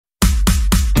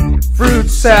Fruit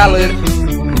salad,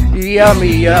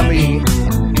 yummy, yummy.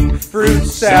 Fruit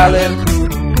salad,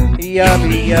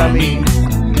 yummy, yummy.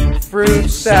 Fruit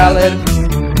salad,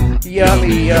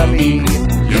 yummy, yummy.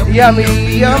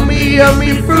 Yummy, yummy,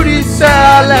 yummy fruity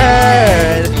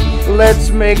salad. Let's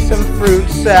make some fruit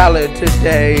salad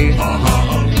today.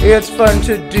 It's fun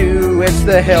to do, it's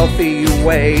the healthy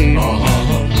way.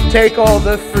 Take all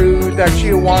the fruit that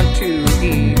you want to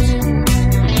eat.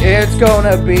 It's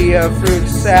gonna be a fruit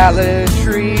salad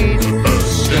treat.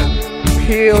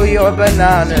 Peel your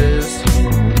bananas.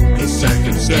 The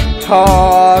second step.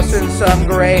 Toss in some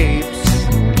grapes.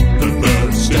 The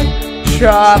third step.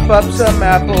 Chop up some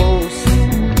apples.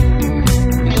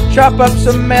 Chop up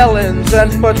some melons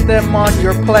and put them on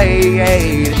your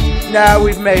plate. Now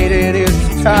we've made it,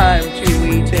 it's time to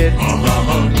eat it.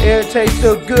 It tastes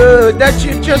so good that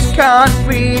you just can't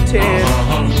beat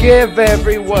it. Give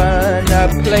everyone a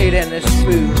plate and a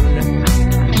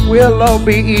spoon. We'll all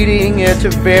be eating it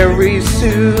very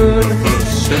soon.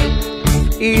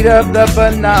 Eat up the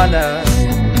banana.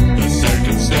 The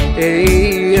second step.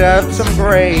 Eat up some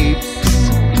grapes.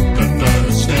 The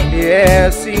third step.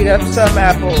 Yes, eat up some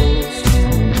apples.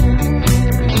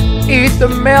 Eat the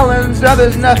melons, now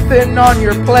there's nothing on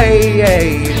your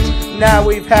plate. Now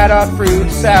we've had our fruit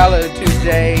salad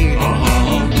today.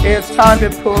 It's time to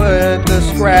put the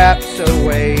scraps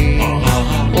away.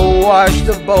 Wash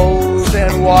the bowls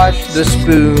and wash the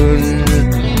spoon.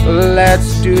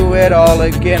 Let's do it all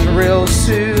again real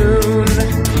soon.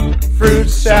 Fruit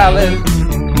salad,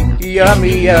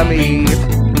 yummy, yummy.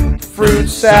 Fruit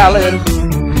salad,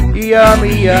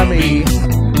 yummy, yummy.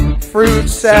 Fruit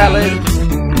salad,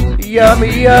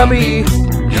 yummy, yummy.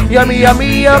 Yummy,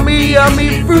 yummy, yummy,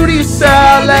 yummy fruity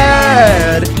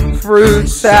salad. Fruit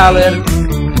salad,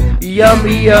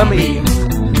 yummy, yummy.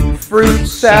 Fruit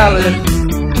salad,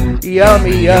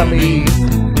 yummy, yummy.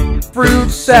 Fruit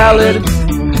salad,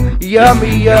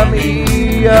 yummy, yummy.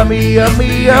 Yummy,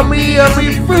 yummy, yummy,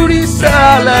 yummy fruity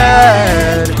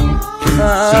salad.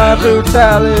 Fruit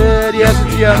salad, yes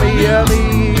it's yummy,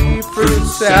 yummy. Fruit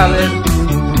salad,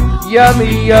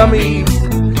 yummy, yummy.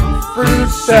 Fruit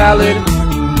salad,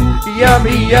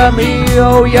 yummy, yummy,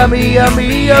 oh yummy,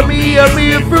 yummy, yummy,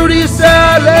 yummy fruity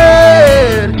salad.